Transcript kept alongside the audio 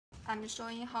I'm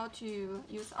showing how to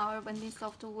use our vending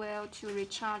software to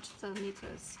recharge the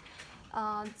meters.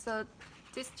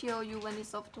 This TOU vending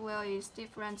software is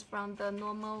different from the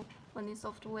normal vending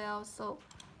software, so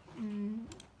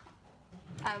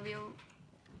I will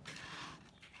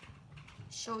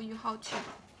show you how to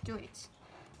do it.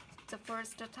 The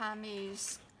first time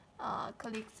is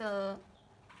click the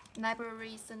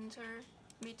library center,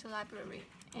 meter library,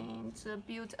 and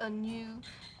build a new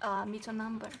meter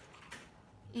number.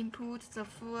 Input the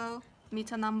full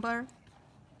meter number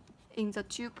in the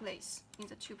TOU place.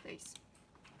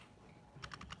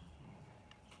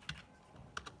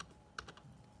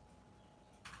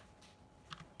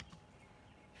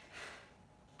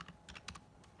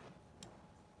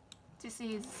 This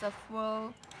is the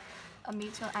full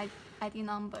meter ID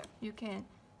number. You can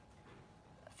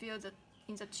fill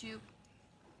in the TOU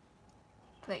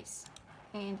place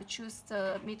and choose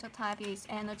the meter type is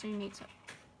energy meter.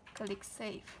 Click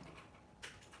save.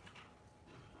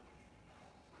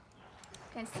 You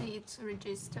can see it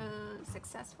registered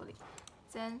successfully.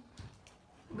 Then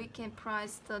we can click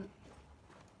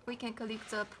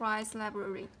the price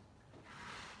library.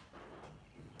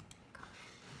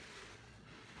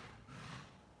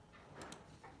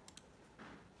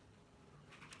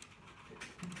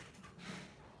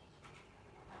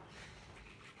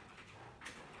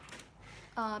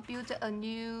 Build a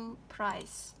new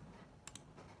price.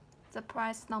 The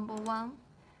price number 1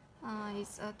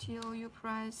 is a TOU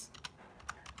price.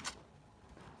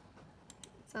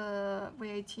 The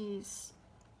VAT is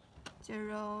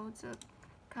 0. The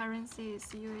currency is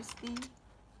USD.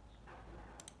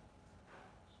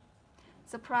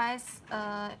 The price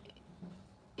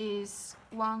is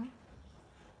 1.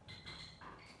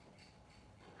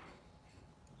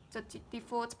 The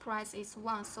default price is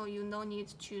 1, so you no need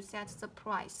to set the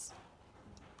price.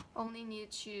 Only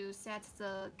need to set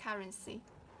the currency.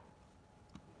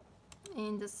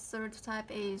 And the third type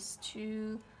is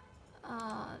to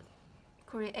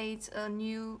create a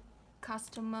new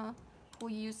customer who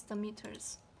use the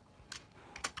meters.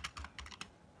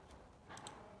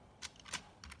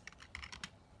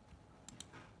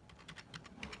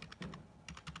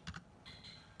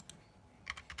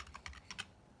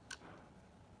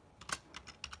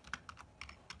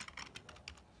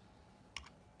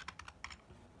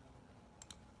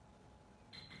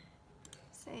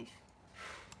 Save.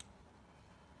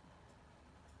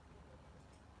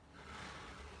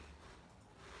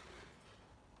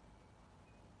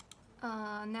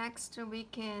 Next, we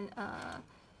can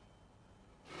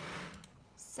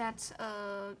set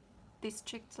a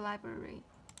district library.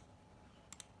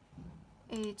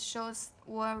 It shows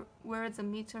where the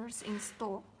meters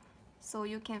install, so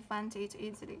you can find it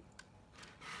easily.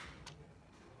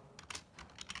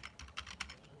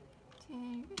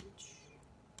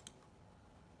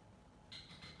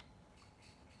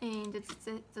 And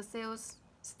the sales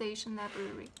station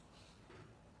library.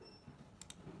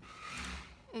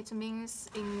 It means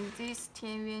in this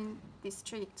TOU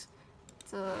district,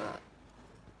 the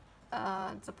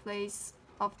place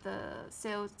of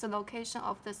the location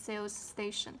of the sales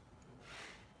station.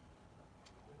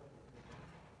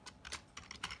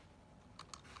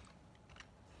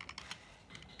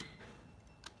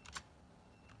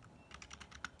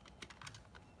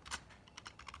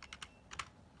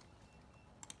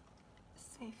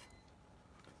 Save.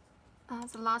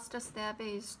 The last step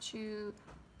is to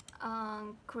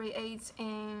create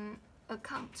an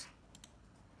account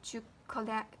to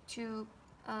collect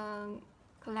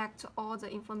all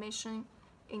the information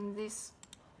in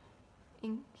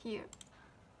here.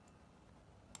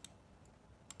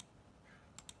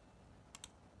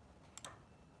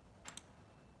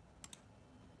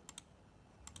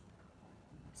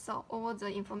 So all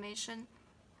the information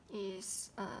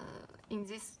is in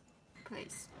this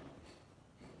place.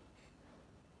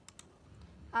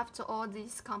 After all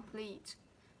this complete,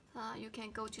 you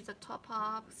can go to the top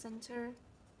up center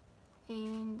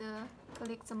and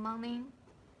click the money.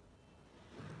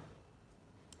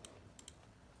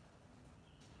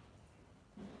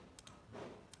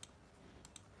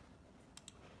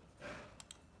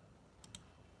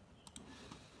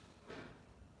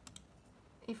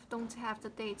 If don't have the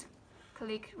date,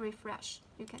 click refresh.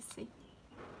 You can see.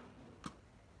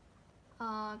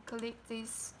 Click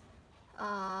this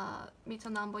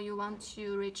meter number you want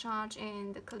to recharge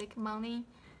and click money.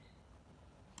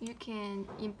 You can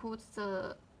input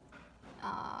the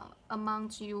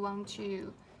amount you want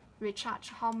to recharge,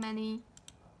 how many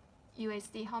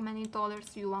USD, how many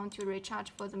dollars you want to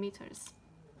recharge for the meters.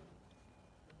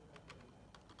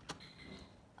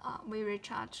 We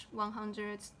recharge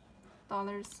 $100.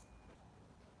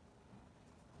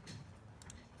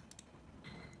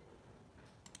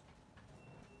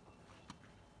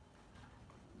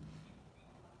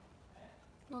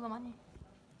 No money.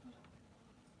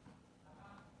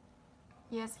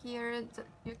 Yes, here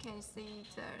you can see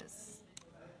there's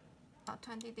a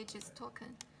 20 digits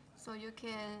token. So you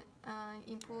can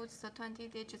input the 20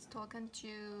 digits token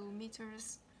to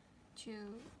meters.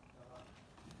 You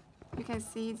can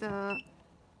see the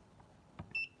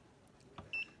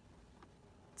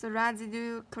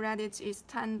residue credit is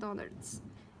 $10,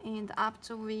 and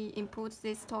after we input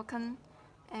this token,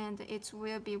 and it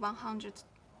will be $110.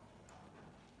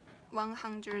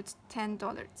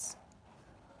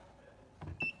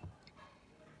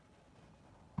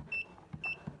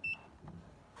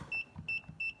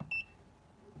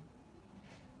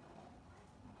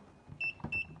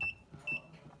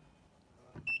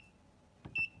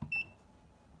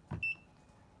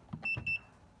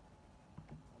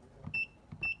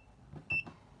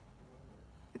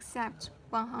 Except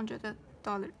 $100.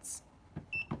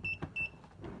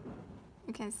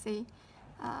 You can see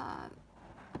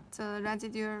the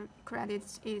residual credit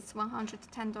is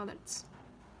 $110.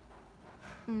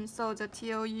 So the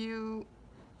TOU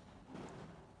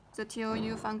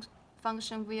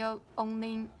function will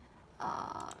only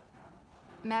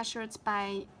measured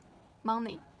by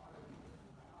money.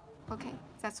 Okay,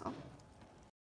 that's all.